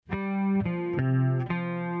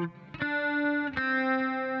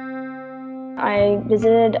I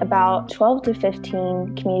visited about 12 to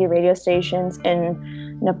 15 community radio stations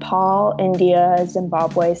in Nepal, India,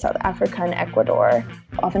 Zimbabwe, South Africa, and Ecuador.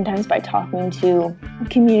 Oftentimes by talking to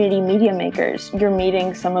community media makers, you're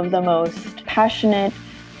meeting some of the most passionate,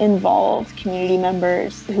 involved community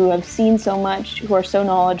members who have seen so much, who are so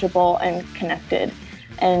knowledgeable and connected.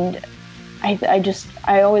 And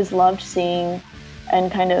I always loved seeing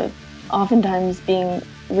and kind of oftentimes I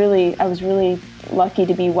was really lucky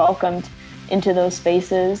to be welcomed into those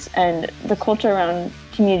spaces, and the culture around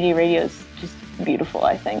community radio is just beautiful,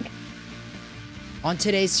 I think. On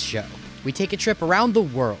today's show, we take a trip around the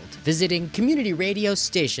world, visiting community radio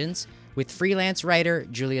stations with freelance writer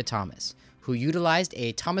Julia Thomas, who utilized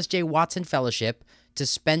a Thomas J. Watson Fellowship to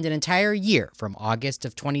spend an entire year from August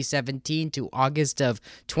of 2017 to August of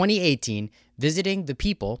 2018 visiting the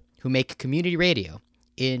people who make community radio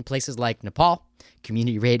in places like Nepal,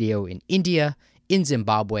 community radio in India, in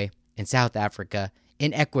Zimbabwe, in South Africa,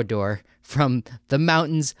 in Ecuador, from the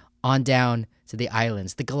mountains on down to the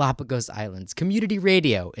islands, the Galapagos Islands, community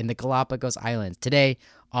radio in the Galapagos Islands. Today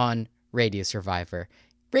on Radio Survivor.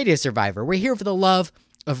 Radio Survivor, we're here for the love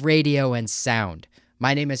of radio and sound.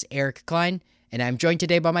 My name is Eric Klein, and I'm joined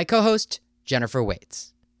today by my co-host, Jennifer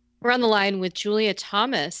Waits. We're on the line with Julia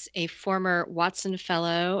Thomas, a former Watson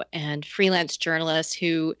Fellow and freelance journalist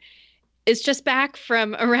who is just back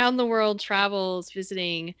from around the world travels,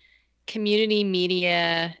 visiting community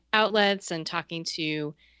media outlets and talking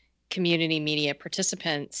to community media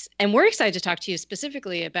participants. And we're excited to talk to you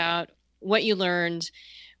specifically about what you learned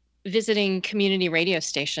visiting community radio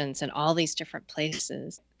stations in all these different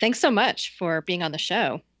places. Thanks so much for being on the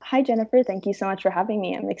show. Hi, Jennifer. Thank you so much for having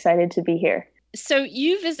me. I'm excited to be here. So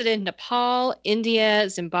you visited Nepal, India,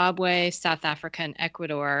 Zimbabwe, South Africa, and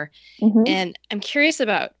Ecuador. Mm-hmm. And I'm curious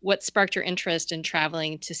about what sparked your interest in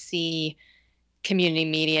traveling to see community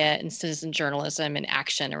media and citizen journalism in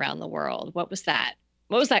action around the world. What was that?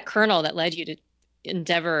 What was that kernel that led you to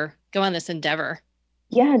go on this endeavor?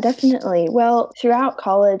 Yeah, definitely. Well, throughout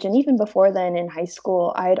college and even before then in high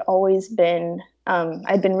school, I'd been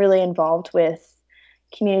really involved with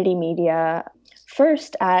community media.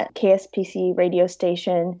 First at KSPC radio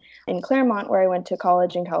station in Claremont, where I went to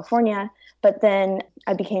college in California. But then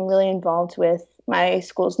I became really involved with my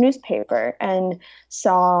school's newspaper and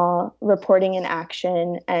saw reporting in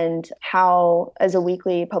action and how, as a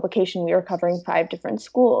weekly publication, we were covering 5 different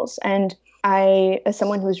schools. And I, as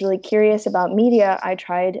someone who was really curious about media, I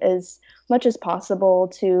tried as much as possible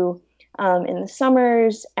to, in the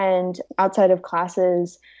summers and outside of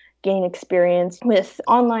classes, gain experience with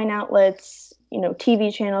online outlets,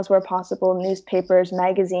 TV channels where possible, newspapers,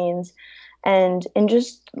 magazines, and in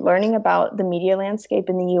just learning about the media landscape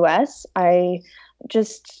in the U.S., I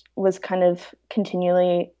just was kind of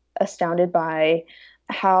continually astounded by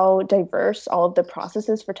how diverse all of the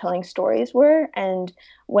processes for telling stories were. And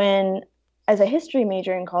when, as a history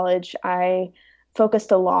major in college, I focused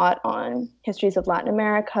a lot on histories of Latin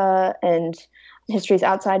America and histories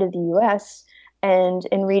outside of the U.S., and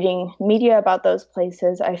in reading media about those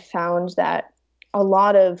places, I found that a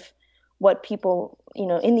lot of what people,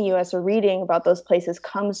 in the U.S. are reading about those places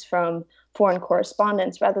comes from foreign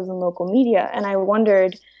correspondence rather than local media. And I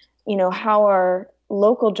wondered, how are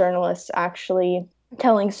local journalists actually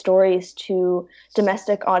telling stories to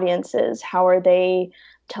domestic audiences? How are they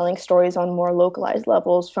telling stories on more localized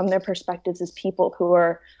levels from their perspectives as people who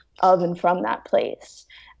are of and from that place?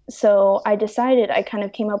 So I kind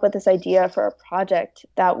of came up with this idea for a project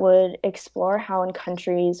that would explore how in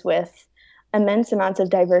countries with immense amounts of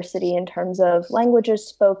diversity in terms of languages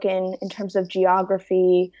spoken, in terms of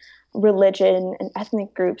geography, religion, and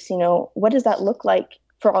ethnic groups, what does that look like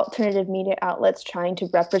for alternative media outlets trying to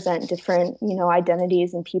represent different,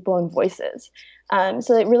 identities and people and voices?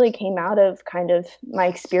 So it really came out of kind of my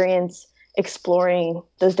experience exploring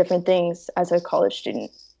those different things as a college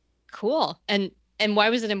student. Cool. And why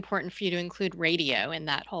was it important for you to include radio in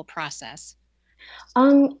that whole process?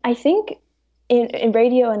 I think in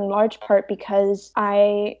radio in large part because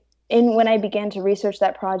when I began to research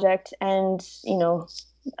that project and,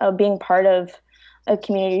 being part of a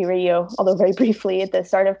community radio, although very briefly at the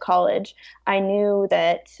start of college, I knew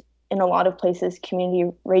that in a lot of places,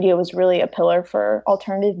 community radio was really a pillar for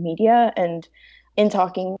alternative media. And in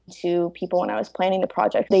talking to people when I was planning the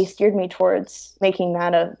project, they steered me towards making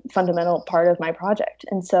that a fundamental part of my project.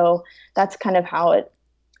 And so that's kind of how it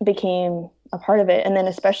became a part of it. And then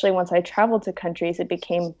especially once I traveled to countries, it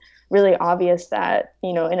became really obvious that,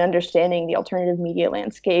 in understanding the alternative media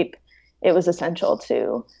landscape, it was essential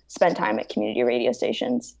to spend time at community radio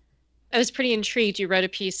stations. I was pretty intrigued. You wrote a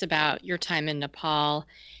piece about your time in Nepal,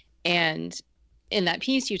 and in that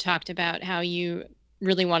piece, you talked about how you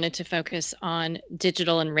really wanted to focus on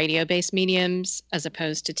digital and radio-based mediums as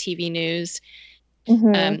opposed to TV news.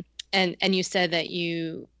 Mm-hmm. And you said that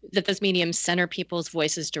those mediums center people's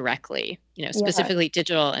voices directly, specifically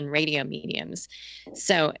digital and radio mediums.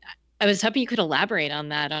 So I was hoping you could elaborate on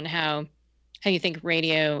that, on how you think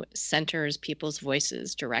radio centers people's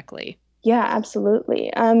voices directly. Yeah,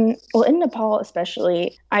 absolutely. Well, in Nepal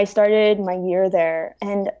especially, I started my year there,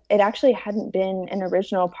 and it actually hadn't been an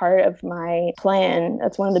original part of my plan.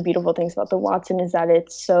 That's one of the beautiful things about the Watson, is that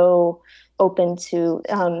it's so open to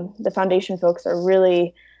the foundation folks are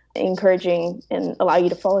really encouraging and allow you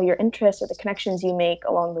to follow your interests or the connections you make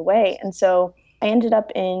along the way. And so I ended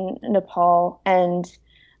up in Nepal, and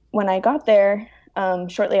when I got there,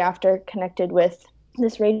 shortly after, connected with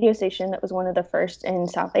this radio station that was one of the first in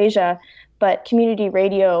South Asia. But community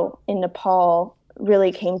radio in Nepal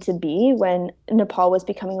really came to be when Nepal was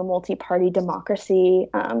becoming a multi-party democracy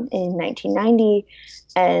in 1990.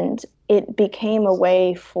 And it became a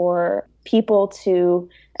way for people to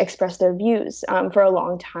express their views. For a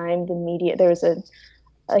long time, the media, there was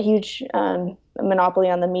a huge monopoly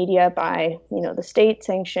on the media by, the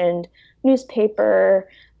state-sanctioned newspaper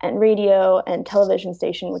and radio and television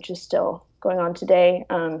station, which is still going on today,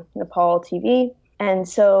 Nepal TV. And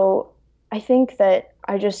so I think that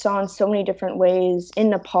I just saw in so many different ways in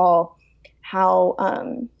Nepal how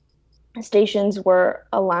stations were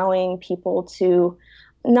allowing people to,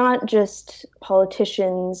 not just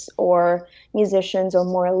politicians or musicians or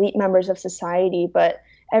more elite members of society, but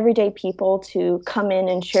everyday people to come in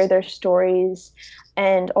and share their stories,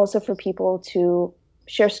 and also for people to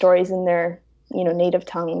share stories in their native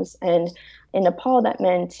tongues. And in Nepal, that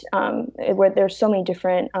meant where there's so many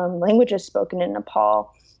different languages spoken in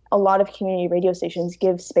Nepal, a lot of community radio stations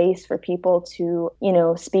give space for people to,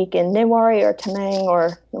 speak in Newari or Tamang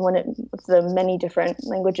or the many different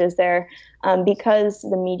languages there, because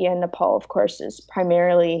the media in Nepal, of course, is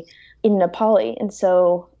primarily in Nepali. And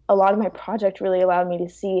so a lot of my project really allowed me to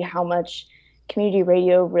see how much community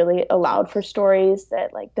radio really allowed for stories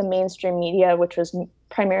that, like, the mainstream media, which was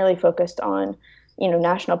primarily focused on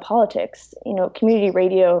national politics, community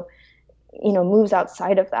radio, moves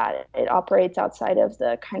outside of that. It operates outside of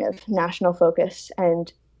the kind of national focus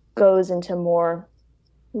and goes into more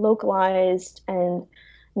localized and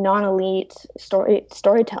non-elite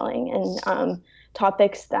storytelling and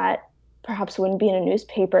topics that perhaps wouldn't be in a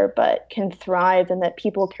newspaper, but can thrive and that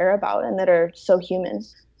people care about and that are so human.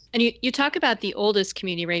 And you talk about the oldest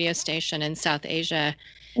community radio station in South Asia.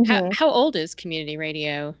 Mm-hmm. How old is community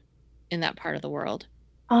radio in that part of the world?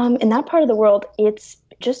 In that part of the world, it's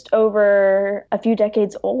just over a few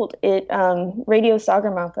decades old. Radio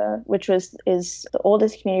Sagarmatha, which is the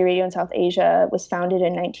oldest community radio in South Asia, was founded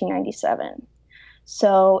in 1997.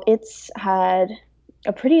 So it's had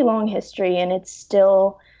a pretty long history, and it's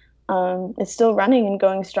still running and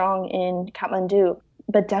going strong in Kathmandu,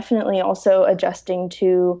 but definitely also adjusting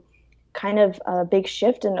to kind of a big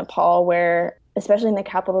shift in Nepal, where, especially in the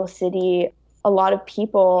capital city, a lot of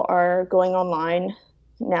people are going online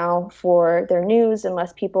now for their news, and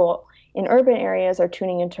less people in urban areas are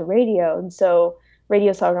tuning into radio. And so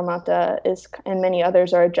Radio Sagarmatha and many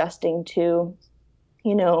others are adjusting to,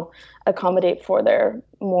 accommodate for their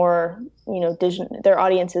more, their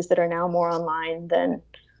audiences that are now more online than,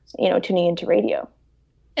 tuning into radio.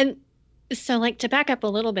 And so, like, to back up a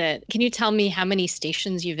little bit, can you tell me how many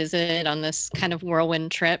stations you visited on this kind of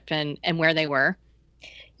whirlwind trip and where they were?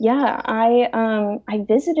 Yeah, I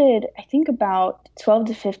visited, I think, about 12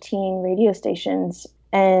 to 15 radio stations.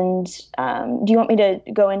 And do you want me to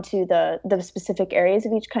go into the specific areas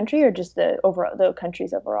of each country, or just the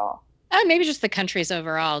countries overall? Maybe just the countries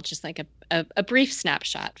overall, just like a brief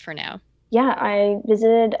snapshot for now. Yeah, I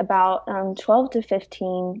visited about 12 to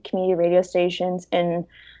 15 community radio stations in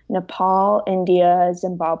Nepal, India,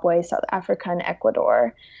 Zimbabwe, South Africa, and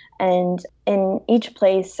Ecuador. And in each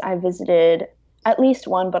place, I visited at least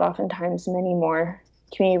one, but oftentimes many more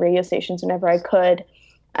community radio stations whenever I could,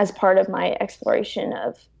 as part of my exploration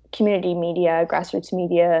of community media, grassroots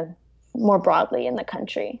media, more broadly in the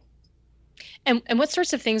country. And what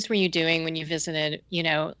sorts of things were you doing when you visited?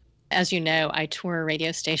 As you know, I tour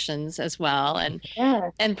radio stations as well,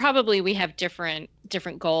 and probably we have different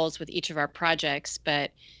goals with each of our projects,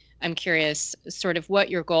 but I'm curious sort of what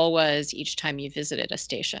your goal was each time you visited a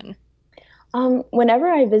station. Whenever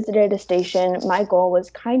I visited a station, my goal was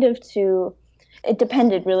kind of it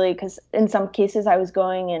depended really, because in some cases I was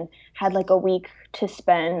going and had like a week to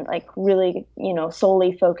spend, like really,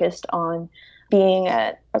 solely focused on being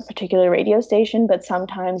at a particular radio station. But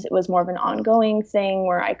sometimes it was more of an ongoing thing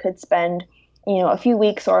where I could spend a few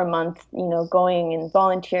weeks or a month, going and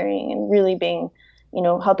volunteering and really being,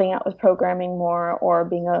 helping out with programming more, or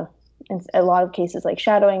being in a lot of cases like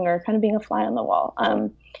shadowing or kind of being a fly on the wall.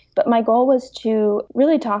 But my goal was to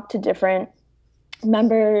really talk to different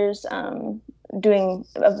members who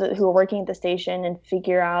are working at the station and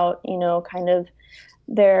figure out, kind of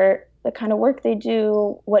the kind of work they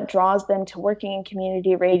do, what draws them to working in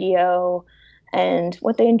community radio, and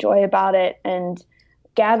what they enjoy about it, and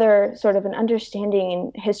gather sort of an understanding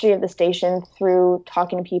and history of the station through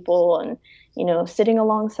talking to people and, sitting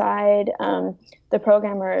alongside the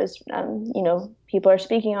programmers. People are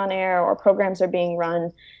speaking on air or programs are being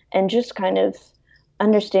run, and just kind of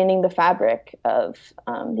understanding the fabric of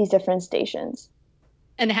these different stations.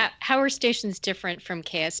 And how are stations different from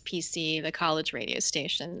KSPC, the college radio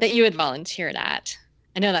station that you had volunteered at?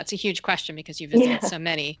 I know that's a huge question because you visited so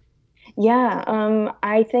many. Yeah,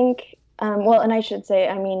 I think, and I should say,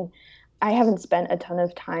 I haven't spent a ton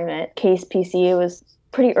of time at KSPC. It was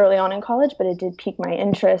pretty early on in college, but it did pique my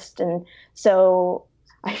interest. And so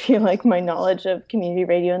I feel like my knowledge of community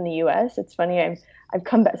radio in the U.S., it's funny, I've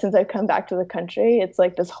come back since I've come back to the country. It's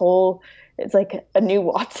like it's like a new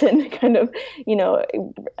Watson kind of,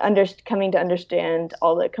 coming to understand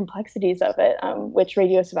all the complexities of it, which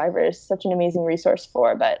Radio Survivor is such an amazing resource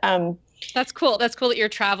for. But that's cool. That's cool that your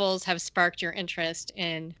travels have sparked your interest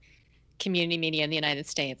in community media in the United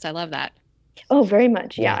States. I love that. Oh, very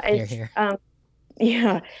much. Yeah. It's,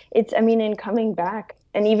 in coming back,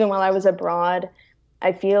 and even while I was abroad,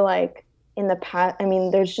 I feel like in the past,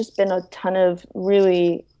 there's just been a ton of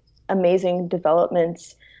really amazing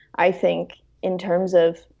developments, I think, in terms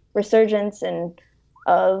of resurgence and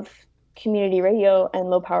of community radio and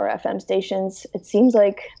low power FM stations. It seems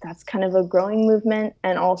like that's kind of a growing movement.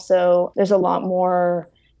 And also there's a lot more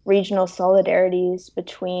regional solidarities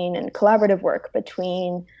between and collaborative work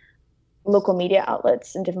between local media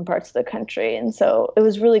outlets in different parts of the country. And so it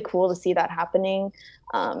was really cool to see that happening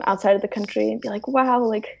outside of the country and be like, wow,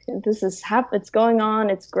 like this is it's going on,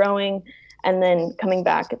 it's growing. And then coming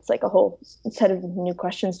back, it's like a whole set of new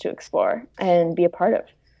questions to explore and be a part of.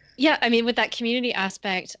 Yeah, with that community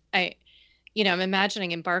aspect, I'm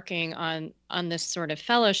imagining embarking on this sort of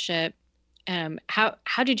fellowship.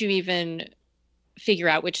 How did you even figure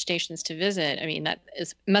out which stations to visit?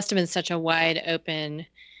 Must have been such a wide open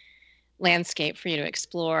landscape for you to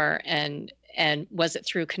explore. And was it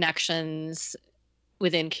through connections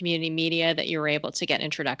within community media that you were able to get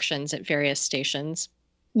introductions at various stations?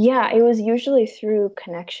 Yeah, it was usually through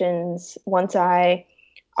connections.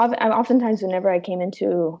 Oftentimes whenever I came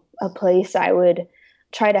into a place, I would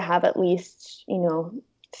try to have at least,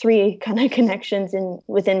 3 kind of connections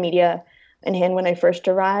within media in hand when I first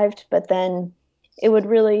arrived. But then it would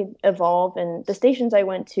really evolve, and the stations I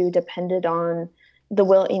went to depended on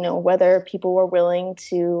whether people were willing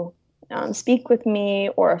to speak with me,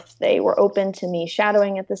 or if they were open to me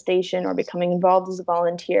shadowing at the station or becoming involved as a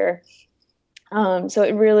volunteer. So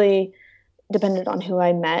it really depended on who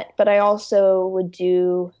I met. But I also would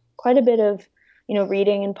do quite a bit of,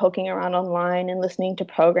 reading and poking around online and listening to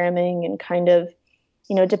programming, and kind of,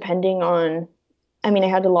 depending on, I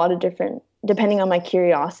had a lot of different, depending on my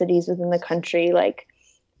curiosities within the country. Like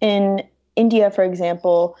in India, for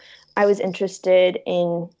example, I was interested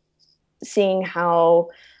in seeing how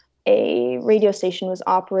a radio station was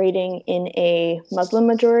operating in a Muslim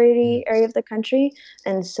majority area of the country,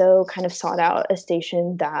 and so kind of sought out a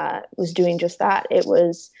station that was doing just that. It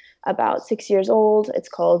was about 6 years old. It's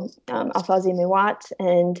called Alfazi Mewat,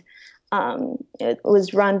 and it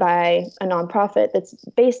was run by a nonprofit that's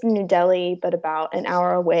based in New Delhi, but about an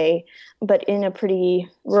hour away, but in a pretty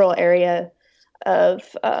rural area of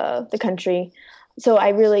the country. So I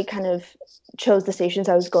really kind of chose the stations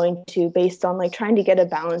I was going to based on like trying to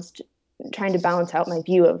balance out my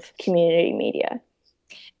view of community media.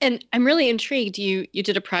 And I'm really intrigued. You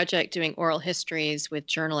did a project doing oral histories with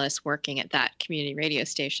journalists working at that community radio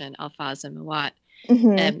station, Alfazi Mewat.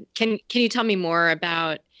 Mm-hmm. Can you tell me more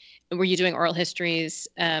about, were you doing oral histories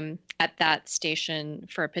at that station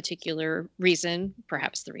for a particular reason?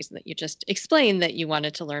 Perhaps the reason that you just explained, that you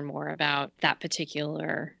wanted to learn more about that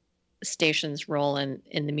particular station's role in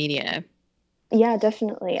the media. Yeah,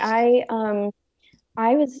 definitely. I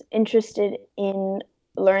was interested in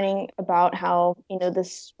learning about how,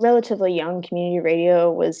 this relatively young community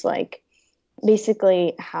radio was like,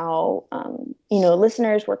 basically how,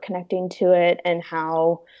 listeners were connecting to it, and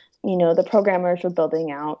how, the programmers were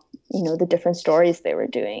building out, the different stories they were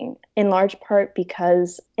doing, in large part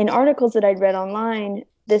because in articles that I'd read online,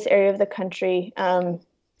 this area of the country,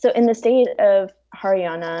 so in the state of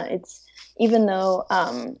Haryana, even though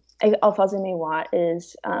Alfaz Mewat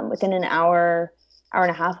is within an hour and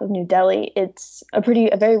a half of New Delhi. It's a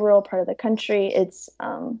very rural part of the country. It's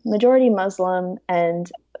majority Muslim, and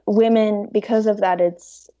women, because of that,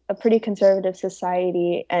 it's a pretty conservative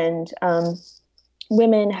society, and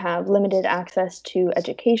women have limited access to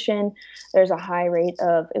education. There's a high rate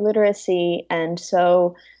of illiteracy, and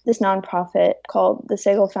so this nonprofit called the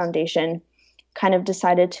Sehgal Foundation kind of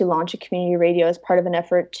decided to launch a community radio as part of an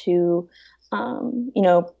effort to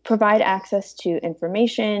provide access to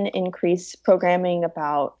information, increase programming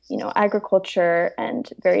about, agriculture and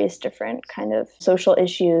various different kind of social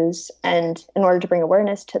issues, and in order to bring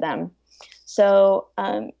awareness to them. So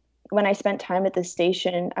when I spent time at this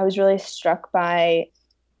station, I was really struck by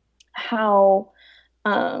how,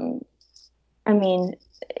 it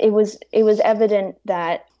was evident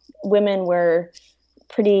that women were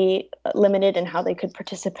pretty limited in how they could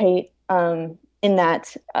participate in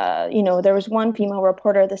that, there was one female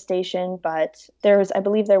reporter at the station, but I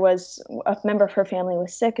believe there was a member of her family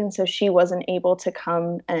was sick, and so she wasn't able to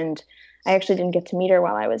come, and I actually didn't get to meet her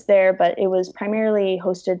while I was there, but it was primarily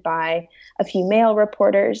hosted by a few male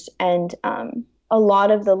reporters, and a lot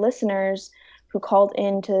of the listeners who called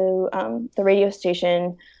into the radio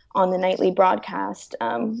station on the nightly broadcast,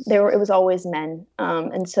 it was always men.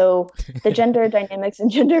 And so the gender dynamics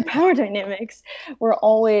and gender power dynamics were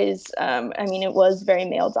always, it was very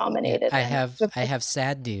male dominated. Yeah, I have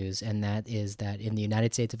sad news, and that is that in the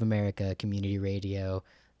United States of America, community radio,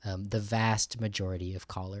 the vast majority of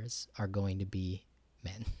callers are going to be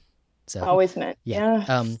men. So always men. Yeah.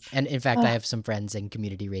 And in fact, I have some friends in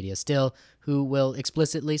community radio still who will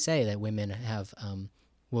explicitly say that women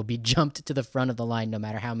will be jumped to the front of the line no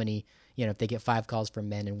matter how many, if they get 5 calls from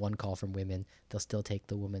men and 1 call from women, they'll still take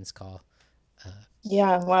the woman's call.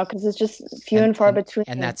 Yeah, wow, because it's just few and far between.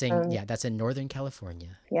 And that's in Northern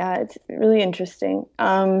California. Yeah, it's really interesting.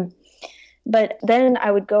 But then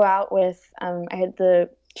I would go out with, I had the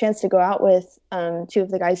chance to go out with 2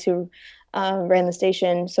 of the guys who ran the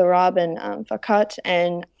station, Sohrab and Fakat,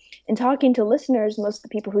 and in talking to listeners, most of the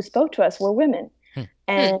people who spoke to us were women.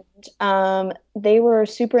 And they were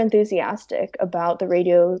super enthusiastic about the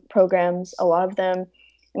radio programs. A lot of them,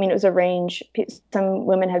 it was a range. Some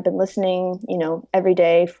women had been listening, every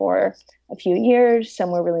day for a few years.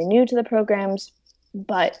 Some were really new to the programs,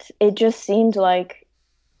 but it just seemed like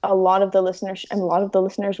a lot of the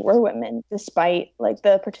listeners were women, despite like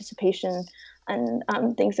the participation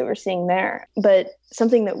and things that we're seeing there. But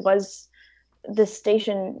something that this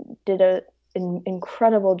station did an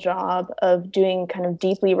incredible job of doing kind of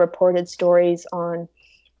deeply reported stories on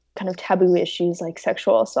kind of taboo issues like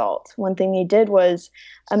sexual assault. One thing they did was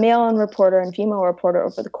a male reporter and female reporter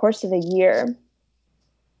over the course of a year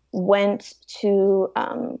went to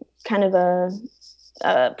kind of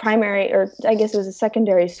a primary, or I guess it was a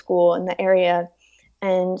secondary school in the area,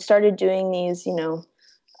 and started doing these,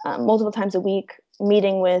 multiple times a week,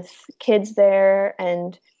 meeting with kids there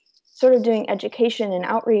and sort of doing education and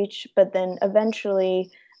outreach, but then eventually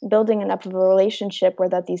building enough of a relationship where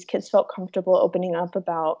that these kids felt comfortable opening up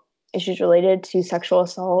about issues related to sexual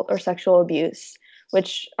assault or sexual abuse,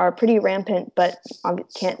 which are pretty rampant but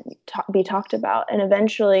can't be talked about. And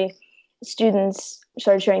eventually students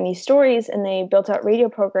started sharing these stories, and they built out radio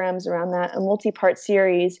programs around that, a multi-part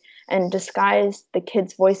series, and disguised the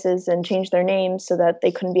kids' voices and changed their names so that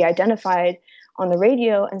they couldn't be identified on the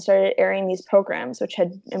radio, and started airing these programs, which a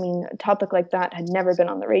topic like that had never been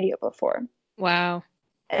on the radio before. Wow.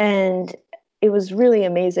 And it was really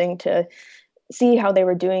amazing to see how they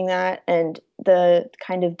were doing that and the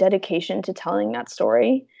kind of dedication to telling that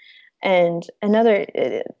story. And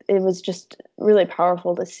it was just really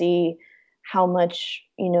powerful to see how much,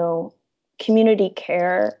 community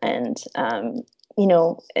care and,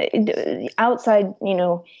 outside,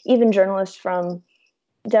 even journalists from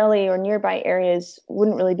Delhi or nearby areas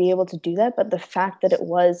wouldn't really be able to do that. But the fact that it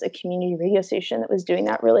was a community radio station that was doing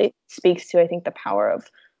that really speaks to, I think, the power of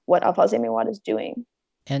what Alfaz Mewat is doing.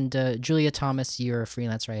 And Julia Thomas, you're a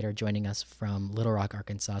freelance writer joining us from Little Rock,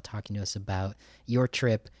 Arkansas, talking to us about your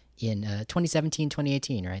trip in 2017,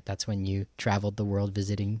 2018, right? That's when you traveled the world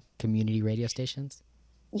visiting community radio stations?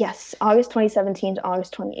 Yes, August 2017 to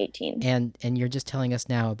August 2018. And you're just telling us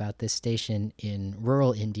now about this station in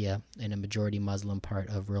rural India, in a majority Muslim part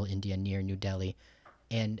of rural India near New Delhi.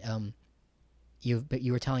 And you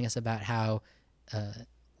were telling us about how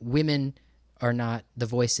women are not the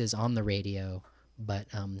voices on the radio, but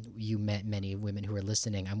you met many women who were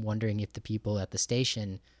listening. I'm wondering if the people at the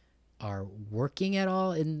station are working at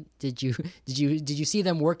all, and did you see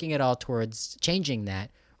them working at all towards changing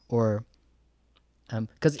that, or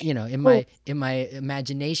because in my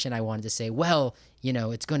imagination I wanted to say, well,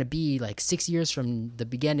 it's going to be like 6 years from the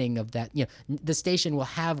beginning of that. The station will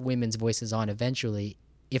have women's voices on eventually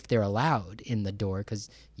if they're allowed in the door, because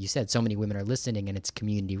you said so many women are listening and it's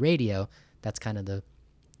community radio. That's kind of the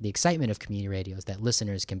excitement of community radio, is that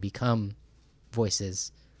listeners can become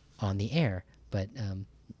voices on the air, but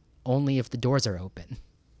only if the doors are open.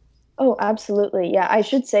 Oh, absolutely. Yeah, I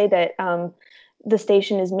should say that the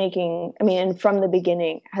station is making, and from the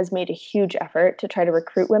beginning has made a huge effort to try to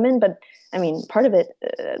recruit women. But part of it,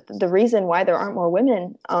 the reason why there aren't more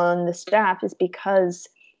women on the staff is because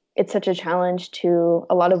it's such a challenge to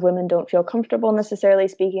a lot of women don't feel comfortable necessarily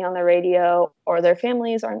speaking on the radio, or their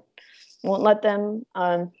families won't let them,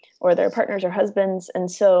 or their partners or husbands.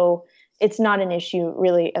 And so it's not an issue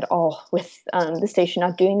really at all with the station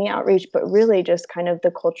not doing the outreach, but really just kind of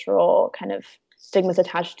the cultural kind of stigmas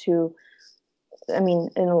attached to, in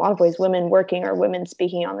a lot of ways, women working or women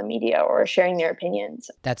speaking on the media or sharing their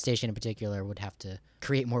opinions. That station in particular would have to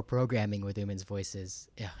create more programming with women's voices.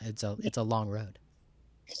 Yeah, it's a long road.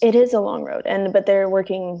 It is a long road, but they're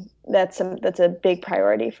working. That's a big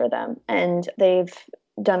priority for them, and they've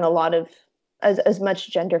done a lot of as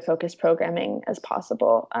much gender-focused programming as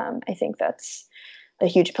possible. I think that's a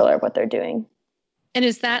huge pillar of what they're doing. And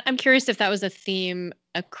I'm curious if that was a theme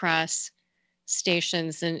across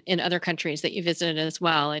stations in other countries that you visited as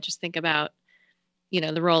well. I just think about,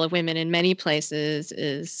 the role of women in many places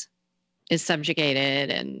is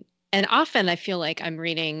subjugated. And often I feel like I'm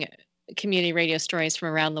reading community radio stories from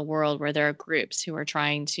around the world where there are groups who are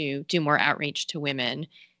trying to do more outreach to women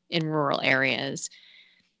in rural areas.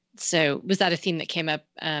 So was that a theme that came up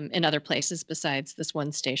in other places besides this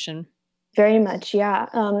one station? Very much, yeah.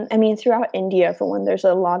 Throughout India, for one, there's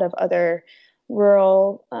a lot of other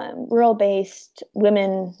rural-based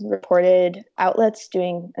women-reported outlets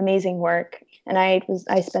doing amazing work, and I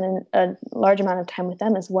spent a large amount of time with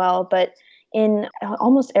them as well. But in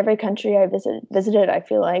almost every country I visited, I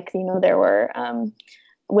feel like there were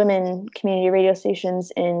women community radio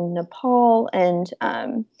stations in Nepal and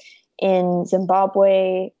in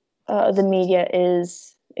Zimbabwe. The media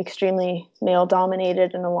is extremely male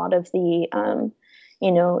dominated, and a lot of the,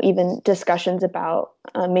 even discussions about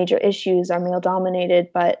major issues are male dominated.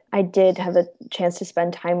 But I did have a chance to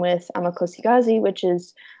spend time with Amakosi Ghazi, which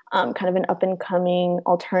is kind of an up and coming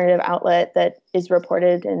alternative outlet that is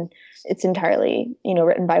reported, and it's entirely,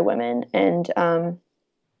 written by women. And I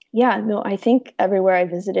think everywhere I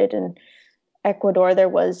visited in Ecuador, there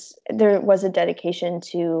was a dedication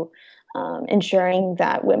to ensuring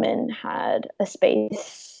that women had a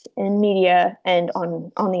space in media and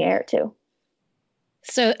on the air too.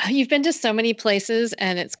 So you've been to so many places,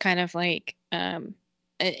 and it's kind of like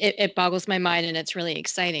it boggles my mind, and it's really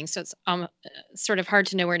exciting. So it's sort of hard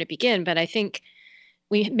to know where to begin. But I think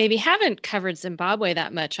we maybe haven't covered Zimbabwe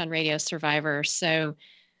that much on Radio Survivor. So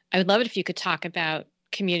I would love it if you could talk about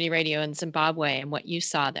community radio in Zimbabwe and what you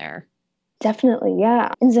saw there. Definitely,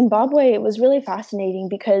 yeah. In Zimbabwe, it was really fascinating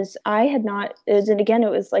because I had not, it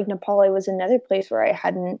was like Nepal. It was another place where I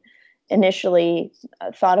hadn't initially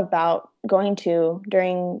thought about going to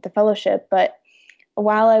during the fellowship. But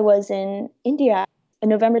while I was in India, in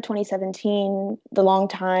November 2017, the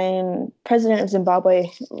longtime president of Zimbabwe,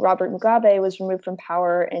 Robert Mugabe, was removed from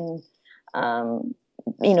power in,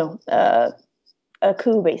 a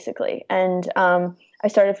coup, basically. And I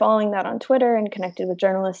started following that on Twitter and connected with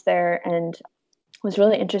journalists there, and was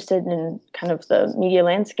really interested in kind of the media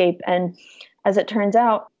landscape. And as it turns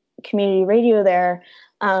out, community radio there,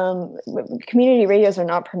 community radios are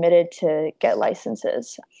not permitted to get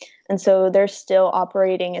licenses. And so they're still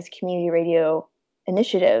operating as community radio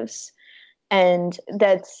initiatives. And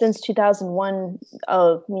that since 2001,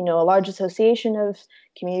 a large association of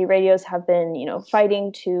community radios have been,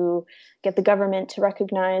 fighting to get the government to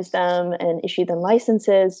recognize them and issue them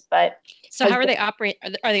licenses. But so how are they operate?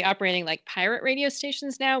 Are they operating like pirate radio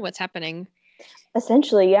stations now? What's happening?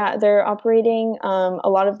 Essentially, yeah, they're operating. A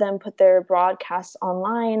lot of them put their broadcasts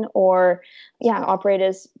online, or operate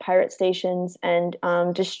as pirate stations and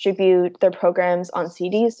distribute their programs on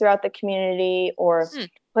CDs throughout the community, or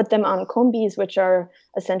put them on combis, which are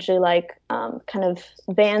essentially like kind of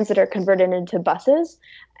vans that are converted into buses,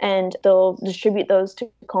 and they'll distribute those to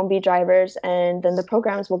combi drivers, and then the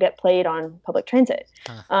programs will get played on public transit.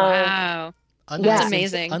 Wow, that's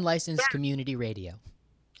amazing! Unlicensed community radio.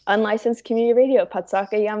 Unlicensed community radio,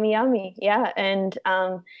 Patsaka Yami Yami. Yeah. And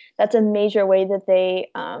that's a major way that they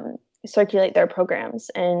circulate their programs.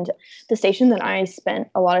 And the station that I spent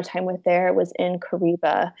a lot of time with there was in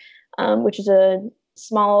Kariba, which is a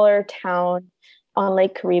smaller town on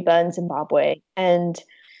Lake Kariba in Zimbabwe. And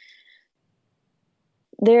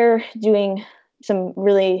they're doing some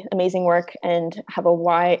really amazing work and have a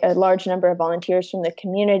large number of volunteers from the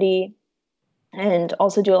community, and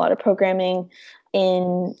also do a lot of programming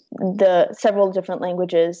in the several different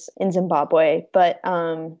languages in Zimbabwe. But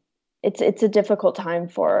it's a difficult time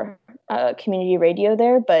for community radio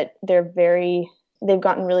there, but they've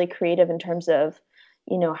gotten really creative in terms of,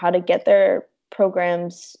 how to get their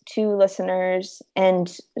programs to listeners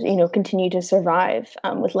and, continue to survive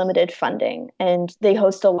with limited funding. And they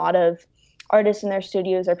host a lot of artists in their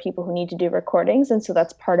studios or people who need to do recordings. And so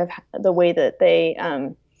that's part of the way that they,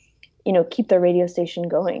 keep their radio station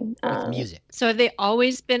going. With music. So have they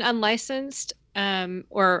always been unlicensed?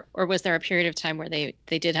 Or was there a period of time where they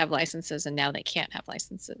did have licenses and now they can't have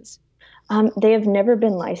licenses? They have never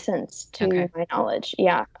been licensed to my knowledge.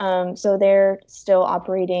 Yeah. So they're still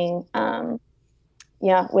operating,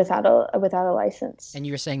 without a license. And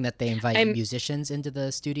you were saying that they invite musicians into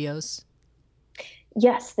the studios?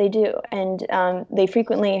 Yes, they do. And they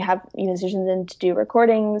frequently have musicians in to do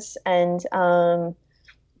recordings and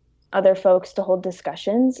other folks to hold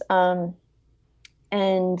discussions. But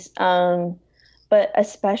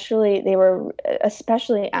they were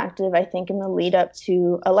especially active, I think, in the lead up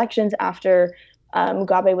to elections after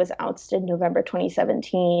Mugabe was ousted in November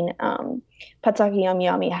 2017. Patsaki Yami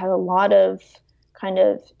Yami had a lot of kind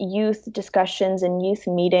of youth discussions and youth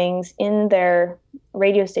meetings in their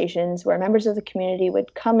radio stations where members of the community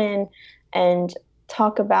would come in and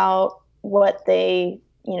talk about what they,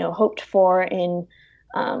 hoped for in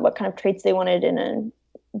what kind of traits they wanted in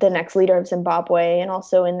the next leader of Zimbabwe, and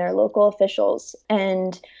also in their local officials.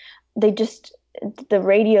 And the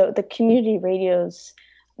community radios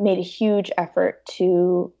made a huge effort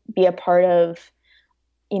to be a part of,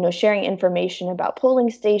 sharing information about polling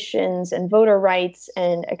stations and voter rights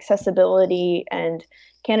and accessibility and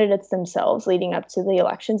candidates themselves leading up to the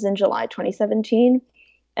elections in July 2017.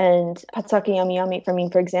 And Patsaki Yami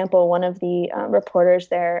Yami, for example, one of the reporters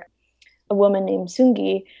there, a woman named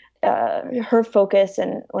Sungi, her focus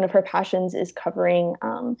and one of her passions is covering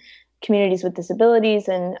communities with disabilities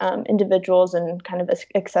and individuals and kind of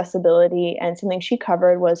accessibility. And something she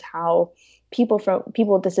covered was how people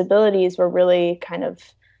with disabilities were really kind of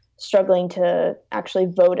struggling to actually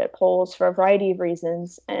vote at polls for a variety of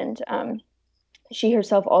reasons. And she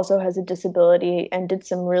herself also has a disability and did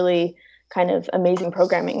some really kind of amazing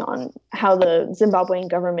programming on how the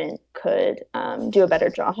Zimbabwean government could do a better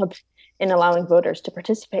job in allowing voters to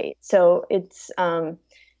participate. So it's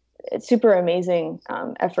super amazing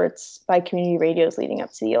efforts by community radios leading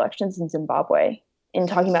up to the elections in Zimbabwe in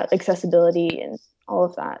talking about accessibility and all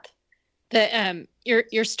of that.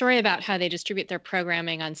 Your story about how they distribute their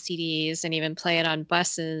programming on CDs and even play it on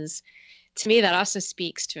buses, to me that also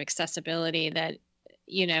speaks to accessibility. That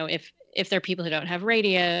if there are people who don't have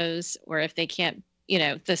radios, or if they can't,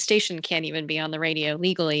 the station can't even be on the radio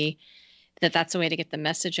legally, that's a way to get the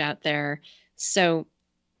message out there. So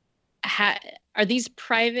are these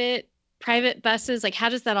private buses? Like, how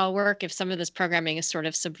does that all work if some of this programming is sort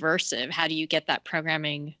of subversive? How do you get that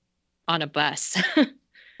programming on a bus?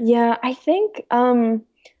 Yeah, I think I'm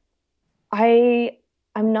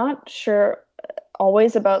not sure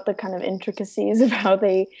always about the kind of intricacies of how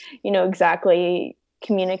they, exactly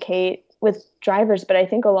communicate with drivers, but I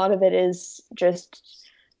think a lot of it is just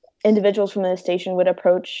individuals from the station would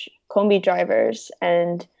approach Kombi drivers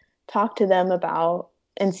and talk to them about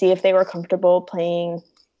and see if they were comfortable playing,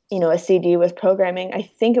 a CD with programming. I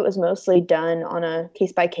think it was mostly done on a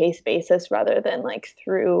case-by-case basis rather than like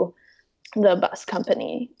through the bus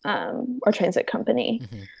company or transit company.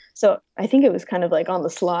 Mm-hmm. So I think it was kind of like on the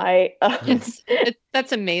sly. Yes.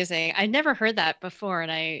 That's amazing. I never heard that before.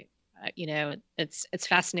 And it's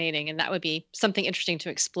fascinating. And that would be something interesting to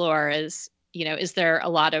explore is there a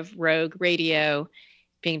lot of rogue radio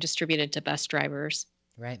being distributed to bus drivers?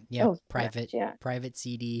 Right. Yeah. Private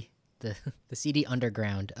CD, the CD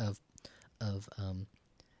underground of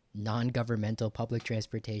non-governmental public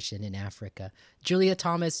transportation in Africa. Julia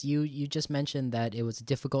Thomas, you just mentioned that it was a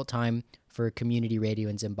difficult time for community radio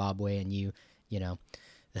in Zimbabwe, and the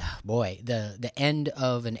end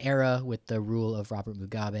of an era with the rule of Robert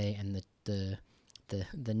Mugabe and the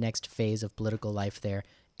next phase of political life there.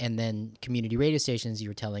 And then community radio stations, you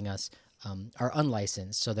were telling us, are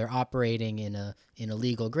unlicensed, so they're operating in a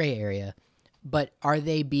legal gray area. But are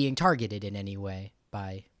they being targeted in any way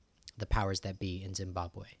by the powers that be in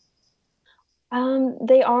Zimbabwe?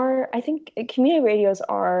 They are. I think community radios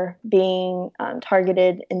are being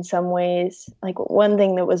targeted in some ways. Like one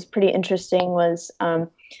thing that was pretty interesting was Patsaki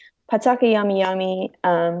Yami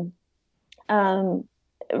Yami.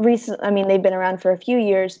 Recently, they've been around for a few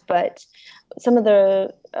years, but some of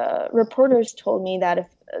the reporters told me that if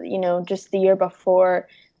just the year before,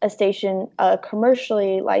 a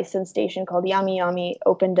commercially licensed station called Yami Yami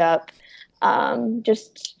opened up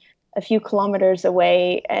just a few kilometers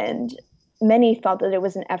away, and many thought that it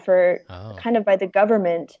was an effort kind of by the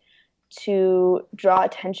government to draw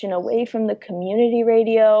attention away from the community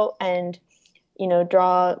radio and,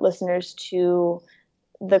 draw listeners to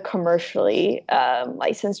the commercially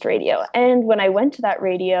licensed radio. And when I went to that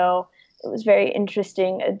radio, it was very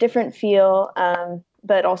interesting, a different feel.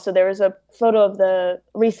 But also there was a photo of the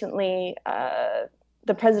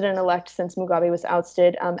president-elect since Mugabe was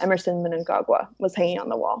ousted, Emerson Mnangagwa, was hanging on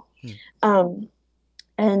the wall.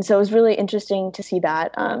 And so it was really interesting to see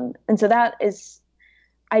that. And so that is,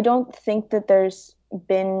 I don't think that there's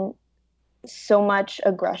been so much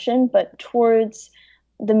aggression, but towards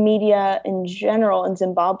the media in general in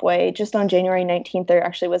Zimbabwe. Just on January 19th, there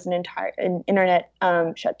actually was an internet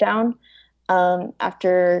shutdown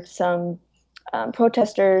after some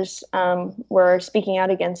protesters were speaking out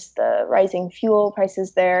against the rising fuel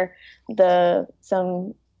prices there.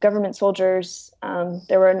 Some government soldiers,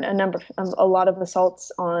 there were a lot of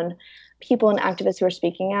assaults on people and activists who were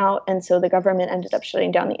speaking out. And so the government ended up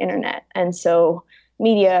shutting down the internet. And so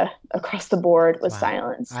media across the board was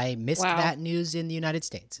silenced. I missed that news in the United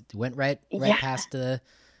States. It went right past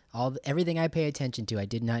everything I pay attention to. I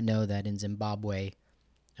did not know that in Zimbabwe,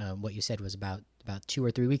 what you said was about 2 or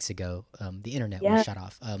 3 weeks ago, the internet was shut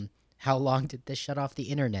off. How long did this shut off the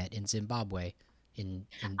internet in Zimbabwe in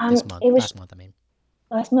this month? Last month, I mean.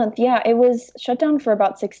 Last month, yeah. It was shut down for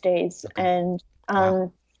about 6 days. Okay. And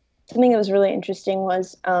something that was really interesting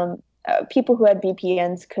was people who had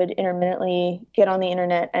VPNs could intermittently get on the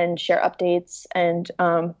internet and share updates. And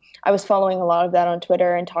I was following a lot of that on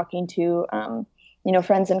Twitter and talking to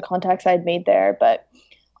friends and contacts I had made there. But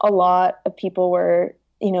a lot of people were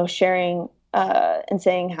sharing and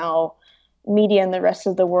saying how media and the rest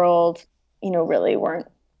of the world, really weren't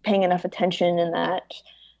paying enough attention, and that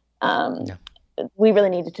we really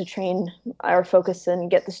needed to train our focus and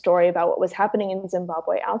get the story about what was happening in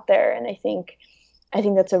Zimbabwe out there. And I think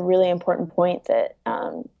that's a really important point that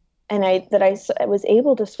I was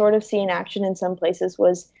able to sort of see in action in some places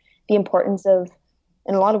was the importance of,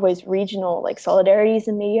 in a lot of ways, regional solidarities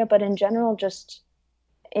in media, but in general, just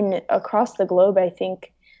across the globe, I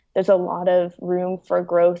think there's a lot of room for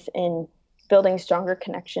growth in building stronger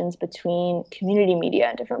connections between community media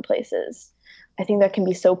in different places. I think that can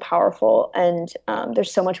be so powerful, and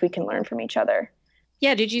there's so much we can learn from each other.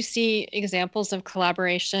 Yeah. Did you see examples of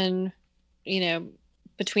collaboration,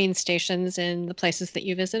 between stations in the places that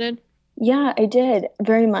you visited? Yeah, I did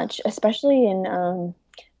very much, especially in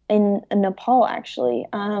Nepal, actually.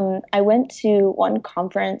 I went to one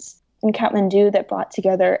conference in Kathmandu that brought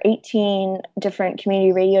together 18 different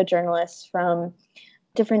community radio journalists from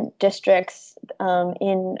different districts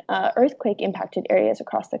in earthquake impacted areas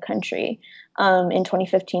across the country. In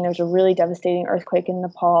 2015, there was a really devastating earthquake in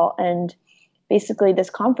Nepal, and basically this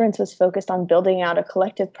conference was focused on building out a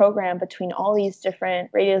collective program between all these different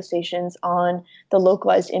radio stations on the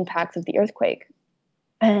localized impacts of the earthquake.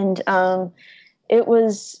 And it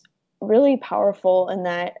was really powerful in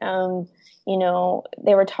that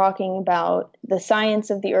they were talking about the science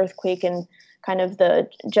of the earthquake and kind of the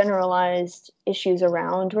generalized issues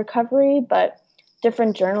around recovery, but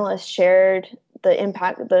different journalists shared the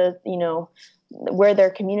impact, where their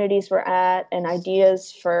communities were at, and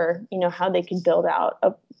ideas for, how they could build out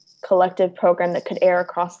a collective program that could air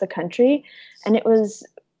across the country. And it was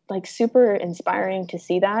super inspiring to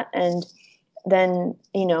see that. And then,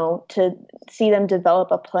 to see them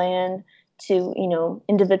develop a plan to,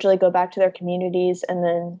 individually go back to their communities and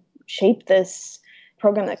then shape this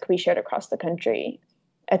program that could be shared across the country.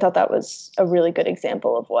 I thought that was a really good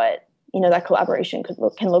example of what, that collaboration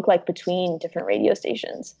can look like between different radio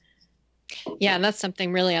stations. Yeah, and that's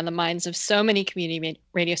something really on the minds of so many community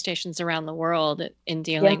radio stations around the world in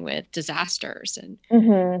dealing with disasters. And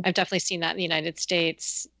I've definitely seen that in the United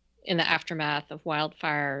States in the aftermath of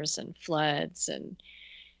wildfires and floods, and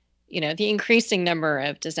the increasing number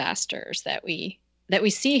of disasters that we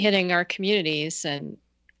see hitting our communities, and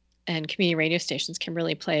community radio stations can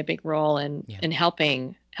really play a big role in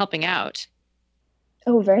helping out.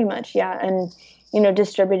 Oh, very much. Yeah. And,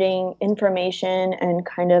 distributing information and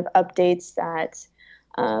kind of updates that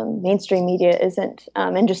mainstream media isn't,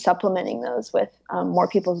 and just supplementing those with more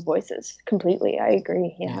people's voices. Completely. I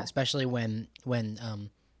agree. Yeah. Especially when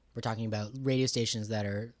we're talking about radio stations that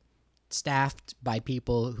are staffed by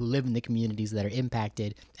people who live in the communities that are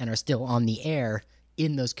impacted and are still on the air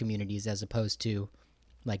in those communities, as opposed to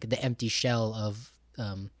the empty shell of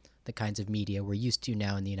the kinds of media we're used to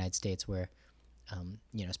now in the United States, where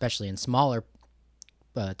especially in smaller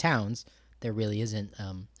towns, there really isn't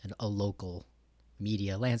a local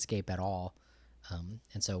media landscape at all.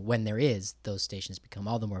 And so when there is, those stations become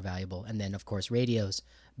all the more valuable. And then, of course, radios,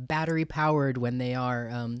 battery powered when they are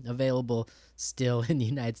available still in the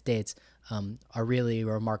United States, are really a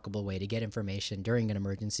remarkable way to get information during an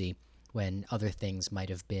emergency when other things might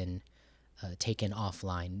have been taken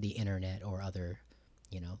offline, the internet or other,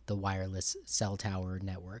 the wireless cell tower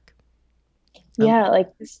network. Yeah,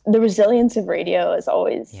 like the resilience of radio is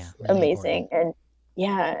always really amazing. important.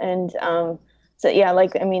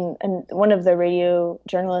 And one of the radio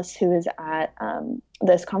journalists who was at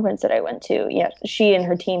this conference that I went to, she and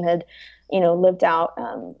her team had, lived out,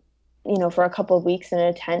 for a couple of weeks in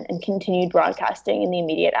a tent and continued broadcasting in the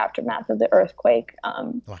immediate aftermath of the earthquake.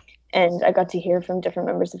 Wow. And I got to hear from different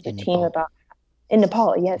members of the team Nepal. about in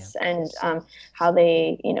Nepal, yes, and how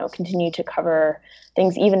they, continue to cover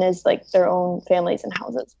things even as like their own families and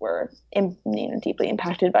houses were, deeply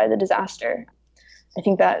impacted by the disaster. I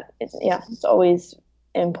think that it's always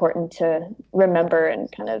important to remember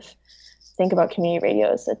and kind of think about community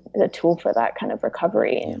radio as a tool for that kind of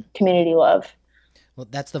recovery and community love. Well,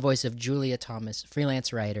 that's the voice of Julia Thomas,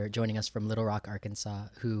 freelance writer, joining us from Little Rock, Arkansas,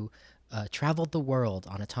 who traveled the world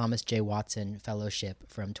on a Thomas J. Watson Fellowship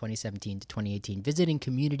from 2017 to 2018, visiting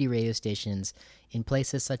community radio stations in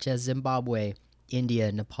places such as Zimbabwe,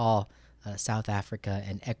 India, Nepal, South Africa,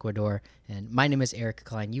 and Ecuador. And my name is Eric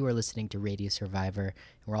Klein. You are listening to Radio Survivor. And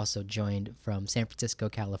we're also joined from San Francisco,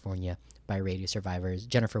 California by Radio Survivor's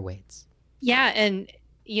Jennifer Waits. Yeah, and,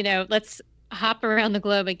 let's hop around the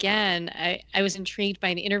globe again. I was intrigued by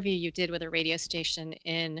an interview you did with a radio station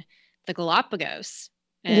in the Galapagos.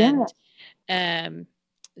 And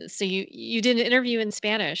so you did an interview in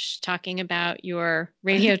Spanish talking about your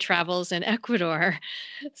radio travels in Ecuador.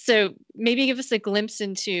 So maybe give us a glimpse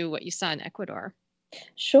into what you saw in Ecuador.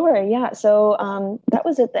 Sure, yeah. So that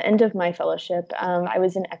was at the end of my fellowship. I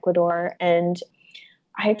was in Ecuador, and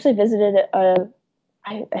I actually visited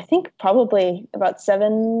I think probably about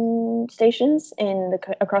 7 stations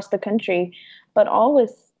across the country, but all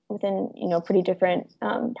within pretty different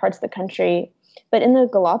parts of the country. But in the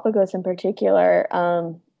Galapagos in particular,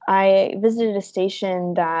 I visited a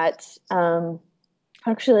station that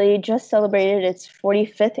actually just celebrated its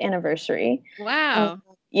 45th anniversary. Wow.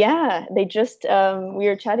 They just, we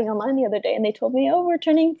were chatting online the other day and they told me, we're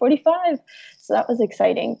turning 45. So that was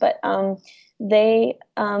exciting. But the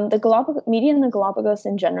Galapagos media in the Galapagos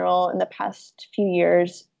in general in the past few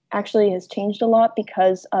years actually has changed a lot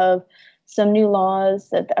because of some new laws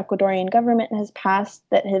that the Ecuadorian government has passed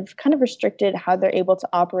that have kind of restricted how they're able to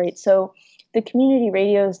operate. So the community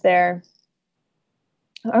radios there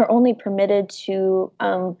are only permitted to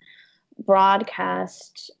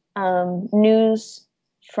broadcast news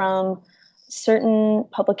from certain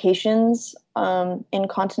publications in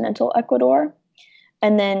continental Ecuador.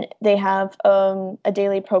 And then they have a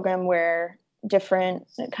daily program where different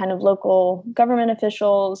kind of local government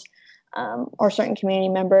officials or certain community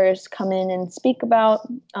members come in and speak about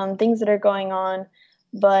things that are going on,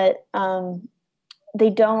 but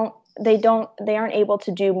they aren't able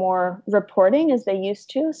to do more reporting as they used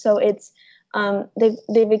to. So it's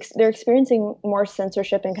they're experiencing more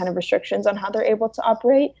censorship and kind of restrictions on how they're able to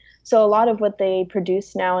operate. So a lot of what they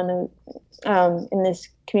produce now in this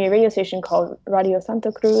community radio station called Radio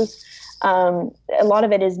Santa Cruz, a lot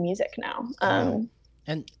of it is music now.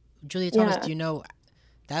 And Julia Thomas, do you know?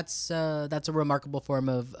 That's a remarkable form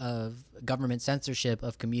of government censorship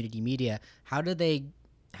of community media. How do they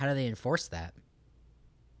enforce that?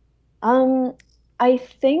 I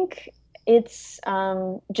think it's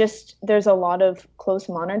just there's a lot of close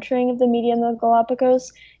monitoring of the media in the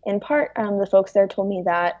Galapagos. In part, the folks there told me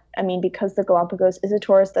that, because the Galapagos is a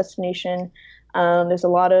tourist destination, there's a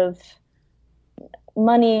lot of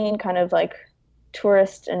money and kind of like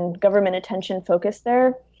tourist and government attention focused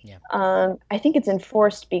there. Yeah. I think it's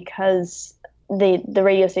enforced because the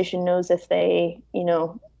radio station knows if they,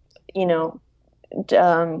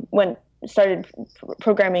 when started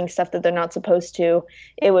programming stuff that they're not supposed to,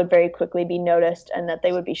 it would very quickly be noticed and that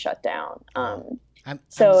they would be shut down.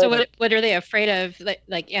 So what are they afraid of?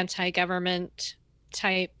 Like anti-government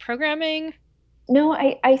type programming? No,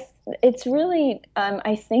 it's really,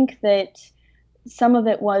 I think that some of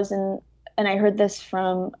it was and I heard this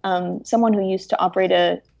from someone who used to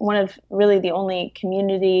operate one of really the only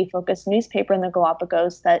community-focused newspaper in the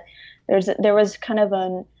Galapagos, that there was kind of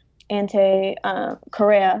an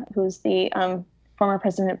anti-Correa, who's the former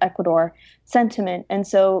president of Ecuador, sentiment. And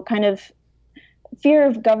so kind of fear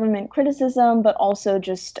of government criticism, but also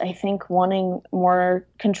just, I think, wanting more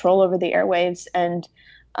control over the airwaves and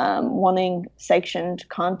wanting sanctioned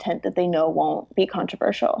content that they know won't be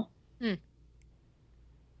controversial.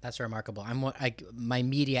 That's remarkable. My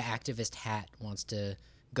media activist hat wants to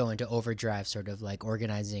go into overdrive, sort of like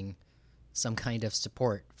organizing some kind of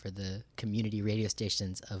support for the community radio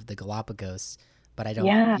stations of the Galapagos. But I don't,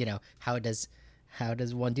 how does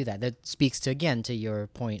one do that? That speaks to your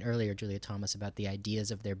point earlier, Julia Thomas, about the ideas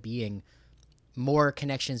of there being more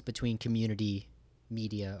connections between community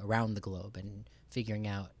media around the globe and figuring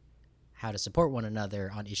out how to support one another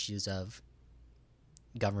on issues of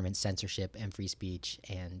government censorship and free speech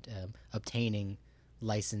and obtaining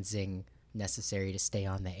licensing necessary to stay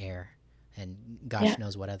on the air. And gosh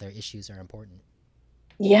knows what other issues are important.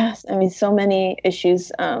 Yes. I mean, so many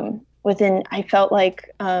issues within, I felt like,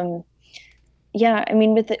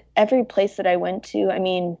 with every place that I went to, I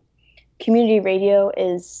mean, community radio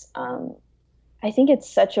is, I think it's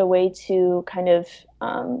such a way to kind of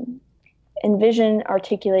envision,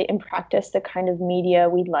 articulate, and practice the kind of media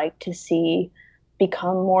we'd like to see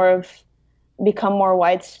become more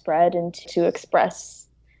widespread and to express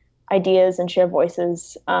ideas and share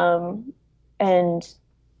voices.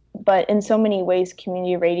 But in so many ways,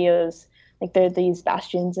 community radios, like they're these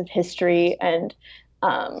bastions of history and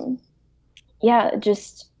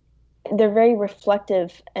they're very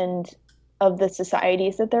reflective and of the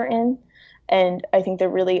societies that they're in. And I think they're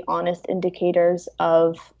really honest indicators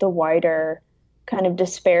of the wider kind of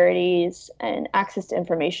disparities and access to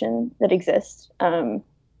information that exists.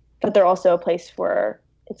 But they're also a place where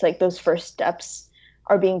it's like those first steps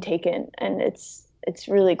are being taken. And it's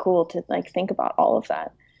really cool to like think about all of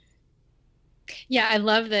that. Yeah, I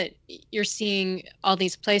love that you're seeing all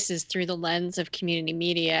these places through the lens of community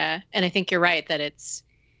media. And I think you're right that it's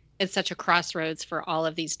such a crossroads for all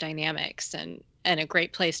of these dynamics and a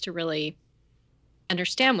great place to really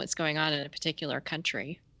understand what's going on in a particular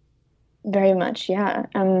country. Very much, yeah,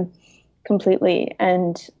 completely.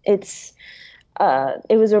 And it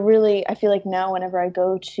was I feel like now whenever I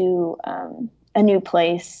go to a new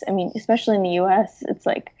place, I mean, especially in the US, it's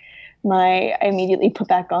like I immediately put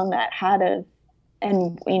back on that hat of,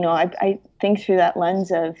 and, I think through that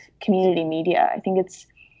lens of community media. I think it's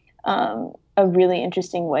a really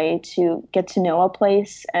interesting way to get to know a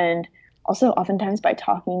place. And also oftentimes by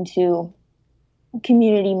talking to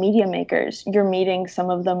community media makers, you're meeting some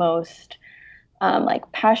of the most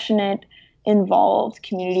passionate, involved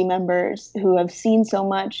community members who have seen so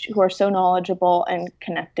much, who are so knowledgeable and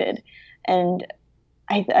connected. And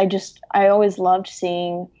I always loved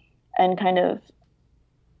seeing and kind of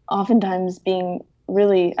oftentimes I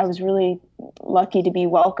was really lucky to be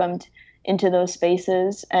welcomed into those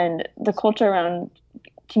spaces. And the culture around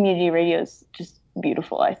community radio is just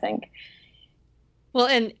beautiful, I think. Well,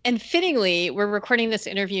 and fittingly, we're recording this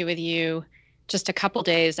interview with you just a couple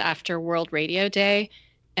days after World Radio Day.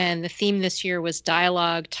 And the theme this year was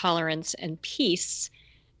dialogue, tolerance, and peace.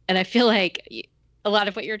 And I feel like a lot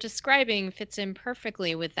of what you're describing fits in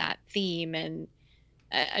perfectly with that theme. And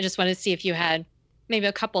I just wanted to see if you had maybe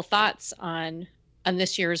a couple thoughts on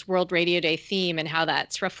this year's World Radio Day theme and how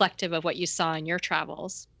that's reflective of what you saw in your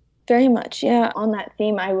travels. Very much, yeah. On that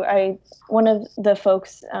theme, I one of the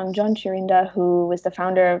folks, John Chirinda, who was the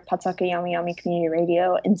founder of Patsaka Yami Yami Community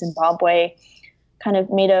Radio in Zimbabwe, kind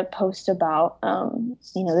of made a post about,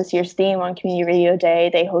 this year's theme on Community Radio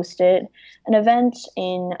Day. They hosted an event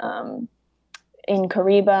in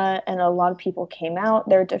Kariba, and a lot of people came out.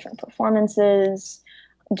 There were different performances.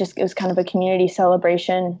 It was kind of a community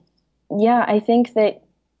celebration. Yeah, I think that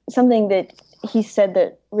something that he said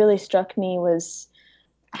that really struck me was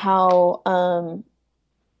how,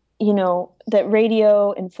 that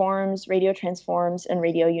radio informs, radio transforms, and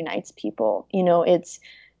radio unites people.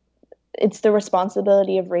 It's the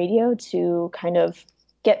responsibility of radio to kind of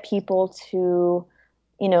get people to,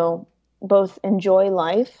 both enjoy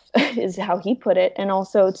life, is how he put it, and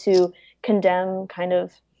also to condemn kind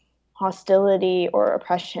of hostility or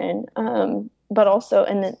oppression, but also,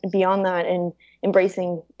 and then beyond that, and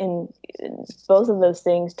embracing in both of those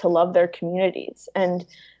things, to love their communities. And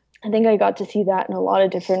I think I got to see that in a lot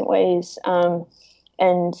of different ways.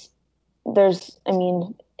 And there's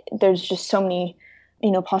just so many,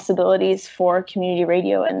 possibilities for community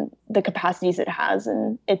radio and the capacities it has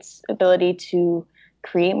and its ability to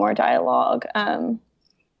create more dialogue.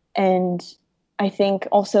 And I think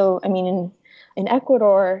also, in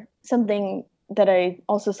Ecuador, something that I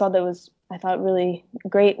also saw that I thought really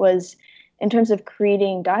great was, in terms of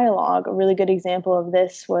creating dialogue, a really good example of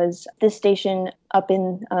this was this station up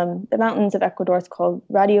in the mountains of Ecuador. It's called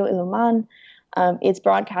Radio Iluman. It's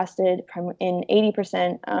broadcasted in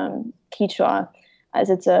 80% Quechua, as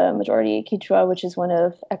it's a majority Quechua, which is one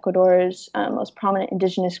of Ecuador's most prominent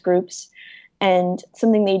indigenous groups. And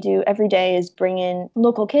something they do every day is bring in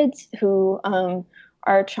local kids who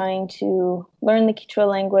are trying to learn the Quechua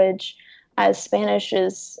language, as Spanish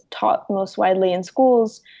is taught most widely in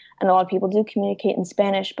schools, and a lot of people do communicate in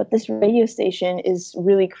Spanish. But this radio station is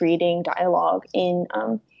really creating dialogue in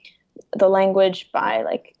the language by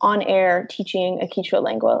like on air teaching a Quechua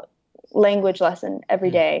language lesson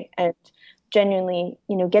every day, and genuinely,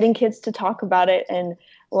 getting kids to talk about it and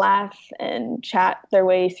laugh and chat their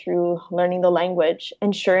way through learning the language,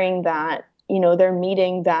 ensuring that, they're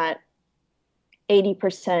meeting that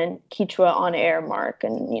 80% Quechua on air mark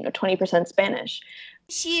and, 20% Spanish.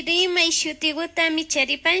 Shirimay shutiguta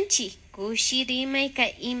micharipanchi. Kushirimay ka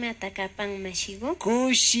ima takapang mashigo.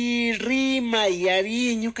 Kushirimay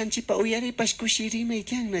yari ñukanchipa uyaripash kushirimay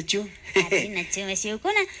tiang nachu. Ati nachu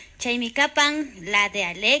mashiguna. Chaymi kapang la de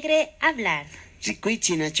alegre hablar.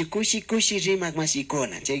 Rikuichi nachu kushi rimak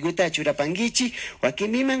masikona. Chayguta churapangichi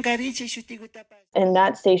wakimiman karichi shutiguta. And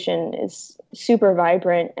that station is super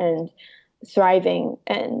vibrant and thriving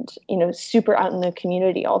and, super out in the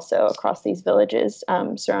community also across these villages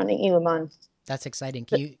surrounding Iluman. That's exciting.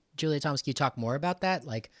 Julia Thomas, can you talk more about that?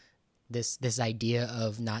 Like this idea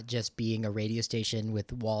of not just being a radio station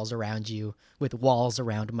with walls around you, with walls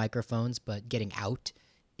around microphones, but getting out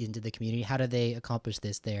into the community. How do they accomplish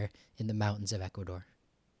this there in the mountains of Ecuador?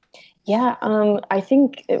 Yeah, I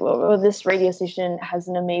think this radio station has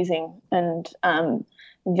an amazing and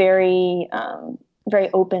very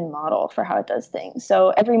open model for how it does things. So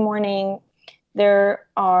every morning there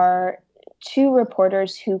are 2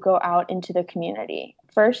 reporters who go out into the community.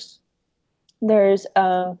 First, there's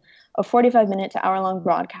a 45-minute to hour-long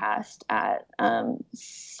broadcast at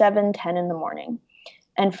 7:10 in the morning.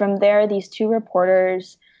 And from there, these 2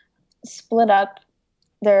 reporters split up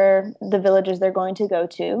the villages they're going to go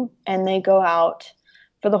to, and they go out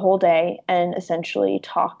for the whole day and essentially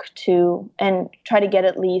talk to and try to get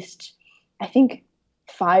at least, I think,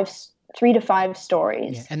 3 to 5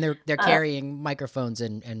 stories. Yeah, and they're carrying microphones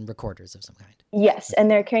and recorders of some kind. Yes,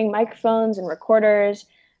 and they're carrying microphones and recorders,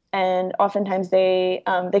 and oftentimes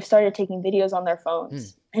they've started taking videos on their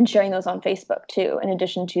phones and sharing those on Facebook too, in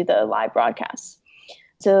addition to the live broadcasts.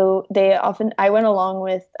 So I went along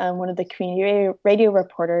with one of the community radio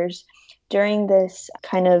reporters during this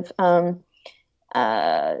kind of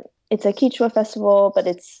it's a Quechua festival, but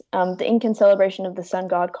it's the Incan celebration of the sun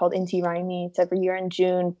god called Inti Raymi. It's every year in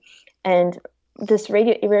June. And this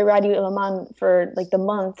Radio Iluman for like the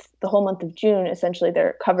whole month of June, essentially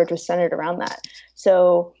their coverage was centered around that.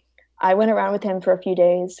 So I went around with him for a few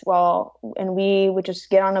days and we would just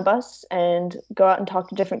get on a bus and go out and talk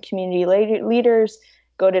to different community leaders,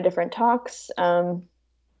 go to different talks, and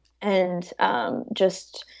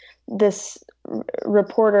just this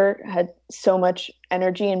reporter had so much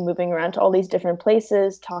energy and moving around to all these different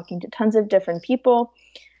places, talking to tons of different people,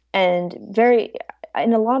 and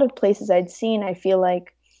in a lot of places I'd seen, I feel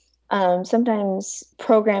like sometimes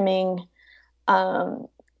programming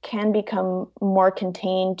can become more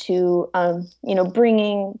contained to,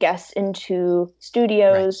 bringing guests into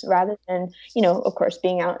studios rather than, of course,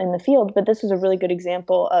 being out in the field. But this was a really good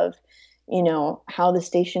example of, how the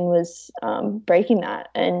station was breaking that.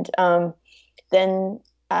 And then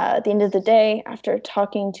at the end of the day, after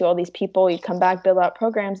talking to all these people, you'd come back, build out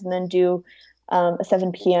programs, and then do a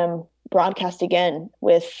 7 p.m. broadcast again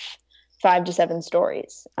with 5 to 7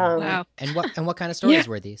 stories. Wow. And what kind of stories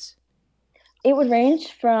were these? It would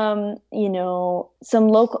range from, some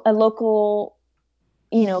local,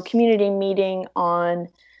 community meeting on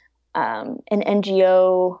an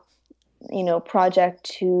NGO, project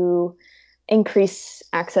to increase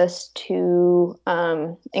access to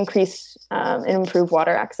increase and improve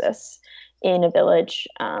water access in a village,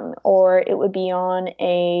 or it would be on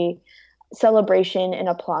a celebration in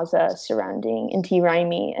a plaza surrounding Inti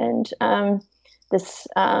Raymi, and this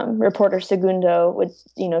reporter Segundo would,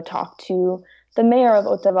 talk to the mayor of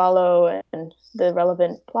Otavalo and the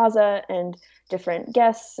relevant plaza and different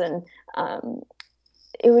guests, and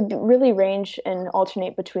it would really range and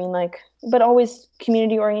alternate between but always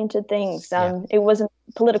community-oriented things. It wasn't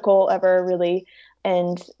political ever really,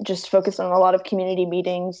 and just focused on a lot of community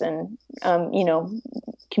meetings and,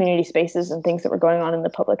 community spaces and things that were going on in the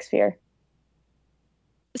public sphere.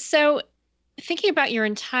 So thinking about your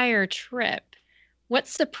entire trip, what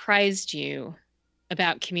surprised you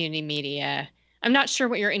about community media? I'm not sure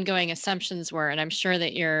what your ingoing assumptions were, and I'm sure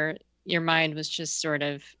that your mind was just sort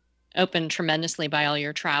of opened tremendously by all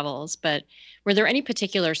your travels, but were there any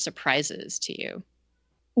particular surprises to you?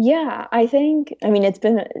 Yeah, I mean,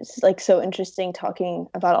 it's like so interesting talking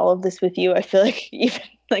about all of this with you. I feel like even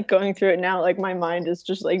like going through it now, like my mind is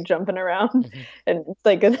just like jumping around Hmm. and it's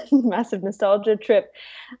like a massive nostalgia trip.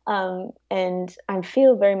 And I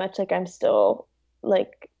feel very much like I'm still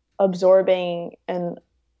like absorbing and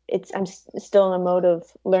still in a mode of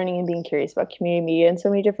learning and being curious about community media in so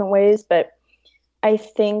many different ways. But I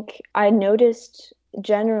think I noticed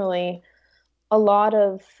generally a lot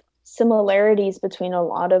of similarities between a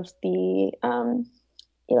lot of the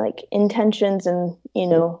like intentions and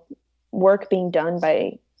work being done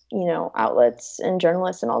by outlets and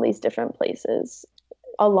journalists in all these different places.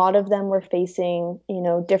 A lot of them were facing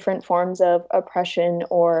different forms of oppression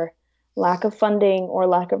or lack of funding or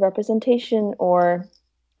lack of representation or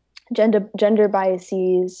gender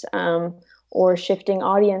biases, or shifting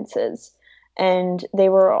audiences, and they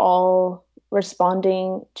were all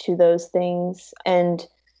responding to those things and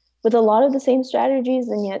with a lot of the same strategies,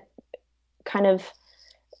 and yet kind of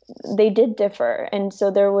they did differ. And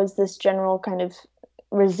so there was this general kind of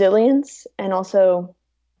resilience and also,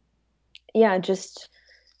 yeah, just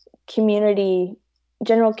community,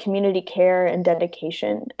 general community care and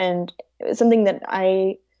dedication. And it was something that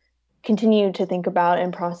I continue to think about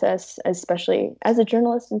and process, especially as a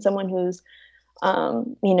journalist and someone who's,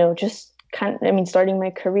 just kind of, I mean, starting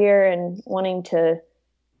my career and wanting to,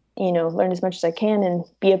 learn as much as I can and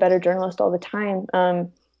be a better journalist all the time.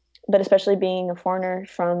 But especially being a foreigner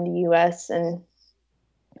from the US and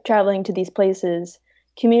traveling to these places,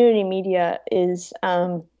 community media is,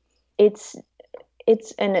 it's,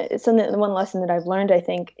 and it's something, the one lesson that I've learned, I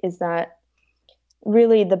think, is that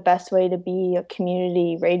really the best way to be a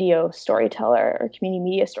community radio storyteller or community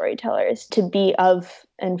media storyteller is to be of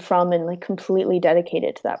and from and like completely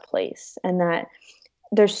dedicated to that place. And that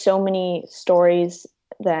there's so many stories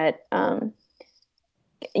that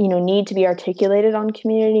need to be articulated on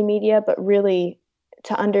community media, but really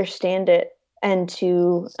to understand it and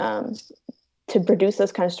to produce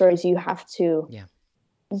those kind of stories, you have to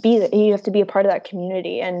you have to be a part of that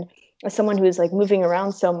community. And as someone who is like moving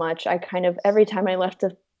around so much, I kind of, every time I left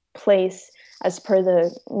a place, as per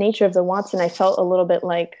the nature of the Watson, I felt a little bit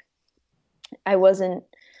like I wasn't,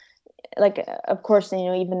 like, of course,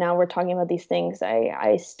 even now we're talking about these things,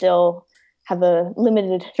 I still have a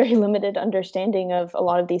limited, very limited understanding of a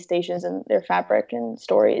lot of these stations and their fabric and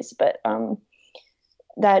stories. But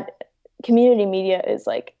that community media is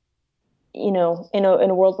like, in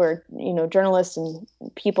a world where, journalists and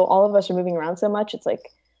people, all of us are moving around so much, it's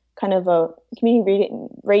like kind of a community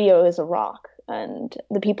radio is a rock, and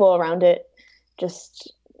the people around it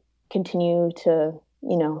just continue to,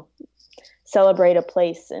 celebrate a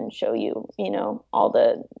place and show you,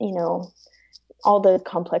 all the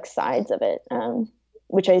complex sides of it,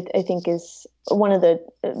 which I think is one of the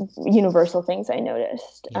universal things I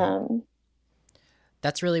noticed. Yeah.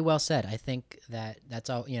 That's really well said. I think that's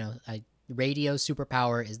all, radio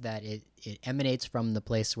superpower is that it emanates from the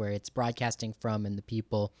place where it's broadcasting from, and the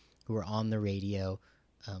people who are on the radio,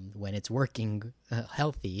 when it's working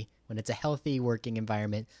healthy, when it's a healthy working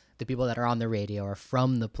environment, the people that are on the radio are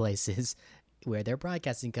from the places where they're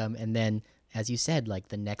broadcasting come. And then, as you said, like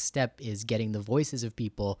the next step is getting the voices of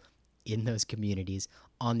people in those communities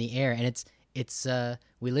on the air. And it's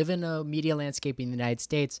we live in a media landscape in the United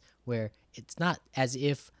States where it's not as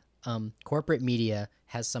if corporate media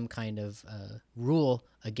has some kind of rule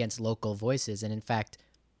against local voices. And in fact,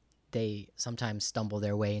 they sometimes stumble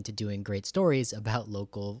their way into doing great stories about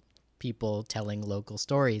local people telling local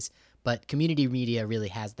stories. But community media really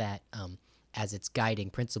has that as its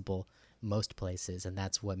guiding principle most places. And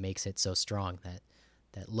that's what makes it so strong,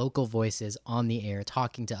 that local voices on the air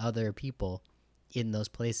talking to other people in those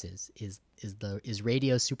places is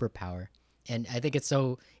radio superpower. And I think it's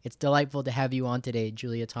delightful to have you on today,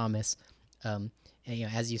 Julia Thomas. And,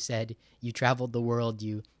 as you said, you traveled the world.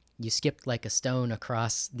 You skipped like a stone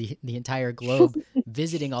across the entire globe,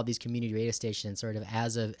 visiting all these community radio stations, sort of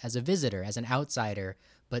as a visitor, as an outsider,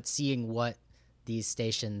 but seeing what these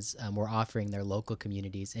stations were offering their local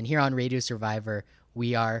communities. And here on Radio Survivor,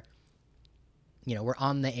 we are, we're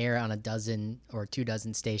on the air on a dozen or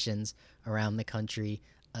 24 stations around the country,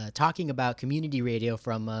 talking about community radio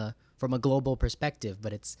from a global perspective.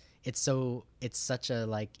 But it's such a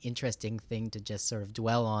like interesting thing to just sort of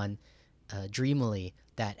dwell on dreamily,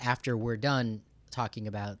 that after we're done talking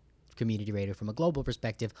about community radio from a global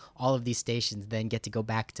perspective, all of these stations then get to go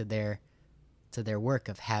back to their work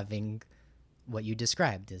of having what you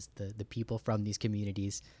described as the people from these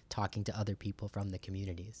communities talking to other people from the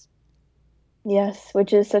communities. Yes,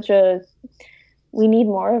 which is we need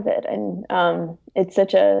more of it. And it's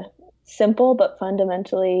such a simple but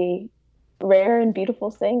fundamentally rare and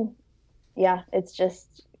beautiful thing. Yeah, it's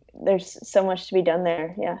just, there's so much to be done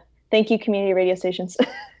there. Yeah. Thank you, community radio stations.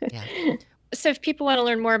 Yeah. So if people want to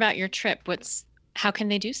learn more about your trip, how can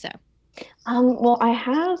they do so? Well, I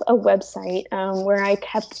have a website where I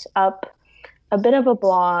kept up a bit of a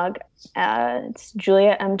blog. It's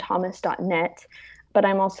juliamthomas.net, but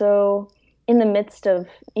I'm also in the midst of,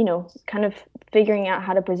 kind of figuring out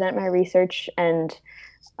how to present my research and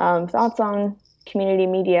thoughts on community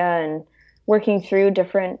media and working through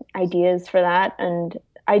different ideas for that. And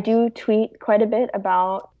I do tweet quite a bit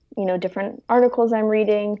about, different articles I'm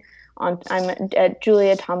reading. I'm at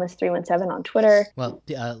Julia Thomas 317 on Twitter. Well,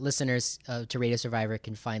 listeners to Radio Survivor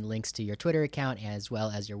can find links to your Twitter account as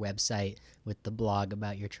well as your website with the blog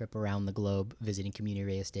about your trip around the globe visiting community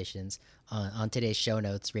radio stations on today's show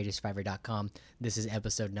notes, radiosurvivor.com. This is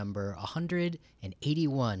episode number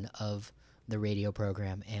 181 of the radio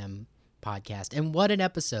program and podcast. And what an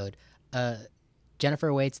episode.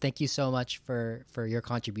 Jennifer Waits, thank you so much for your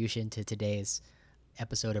contribution to today's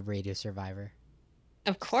episode of Radio Survivor.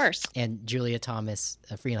 Of course. And Julia Thomas,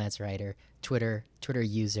 a freelance writer, Twitter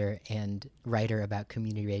user, and writer about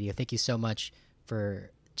community radio. Thank you so much for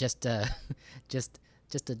just a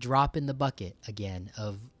drop in the bucket again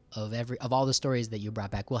of all the stories that you brought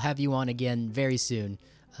back. We'll have you on again very soon.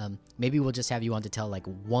 Maybe we'll just have you on to tell like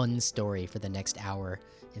one story for the next hour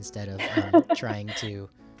instead of trying to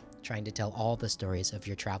tell all the stories of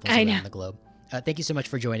your travels around the globe. Thank you so much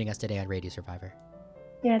for joining us today on Radio Survivor.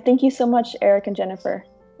 Yeah, thank you so much, Eric and Jennifer.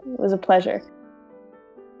 It was a pleasure.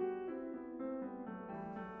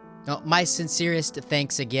 Now, my sincerest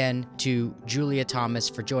thanks again to Julia Thomas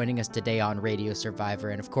for joining us today on Radio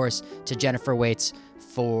Survivor, and of course to Jennifer Waits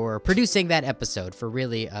for producing that episode, for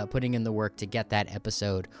really putting in the work to get that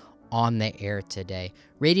episode on the air today.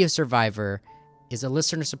 Radio Survivor is a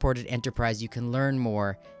listener-supported enterprise. You can learn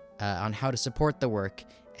more on how to support the work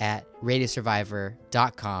at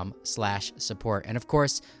radiosurvivor.com/support. And of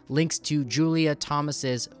course, links to Julia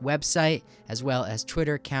Thomas's website as well as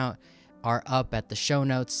Twitter account are up at the show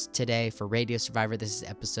notes today for Radio Survivor. This is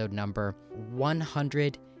episode number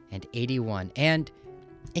 181. And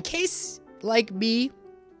in case, like me,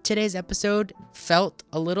 today's episode felt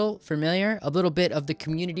a little familiar, a little bit of the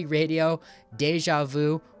community radio deja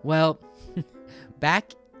vu, well,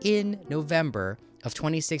 back in November of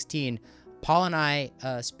 2016, Paul and I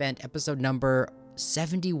spent episode number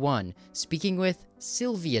 71 speaking with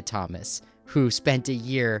Sylvia Thomas, who spent a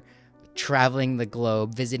year traveling the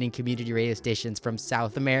globe, visiting community radio stations from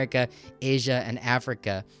South America, Asia, and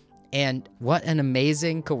Africa. And what an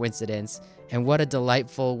amazing coincidence, and what a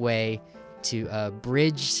delightful way to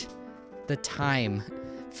bridge the time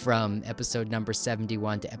from episode number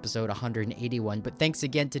 71 to episode 181. But thanks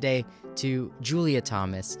again today to Julia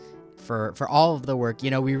Thomas for all of the work.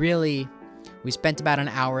 We spent about an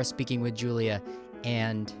hour speaking with Julia,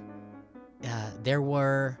 and there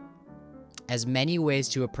were as many ways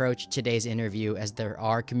to approach today's interview as there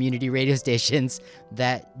are community radio stations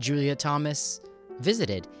that Julia Thomas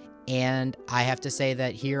visited. And I have to say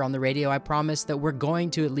that here on the radio, I promise that we're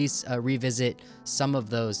going to at least revisit some of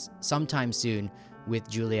those sometime soon with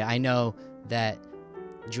Julia. I know that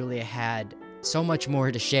Julia had so much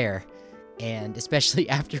more to share. And especially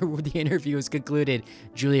after the interview was concluded,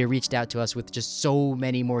 Julia reached out to us with just so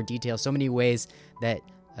many more details, so many ways that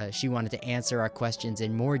she wanted to answer our questions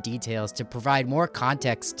in more details to provide more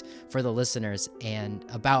context for the listeners and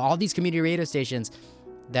about all these community radio stations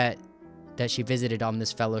that she visited on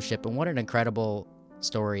this fellowship. And what an incredible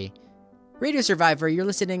story. Radio Survivor, you're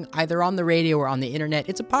listening either on the radio or on the internet.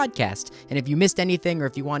 It's a podcast. And if you missed anything or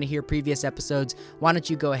if you want to hear previous episodes, why don't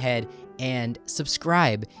you go ahead and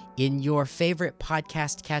subscribe in your favorite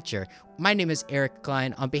podcast catcher. My name is Eric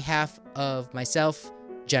Klein. On behalf of myself,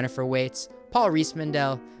 Jennifer Waits, Paul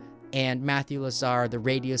Riesmandel, and Matthew Lazar, the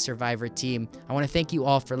Radio Survivor team, I want to thank you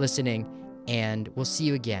all for listening, and we'll see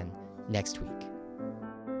you again next week.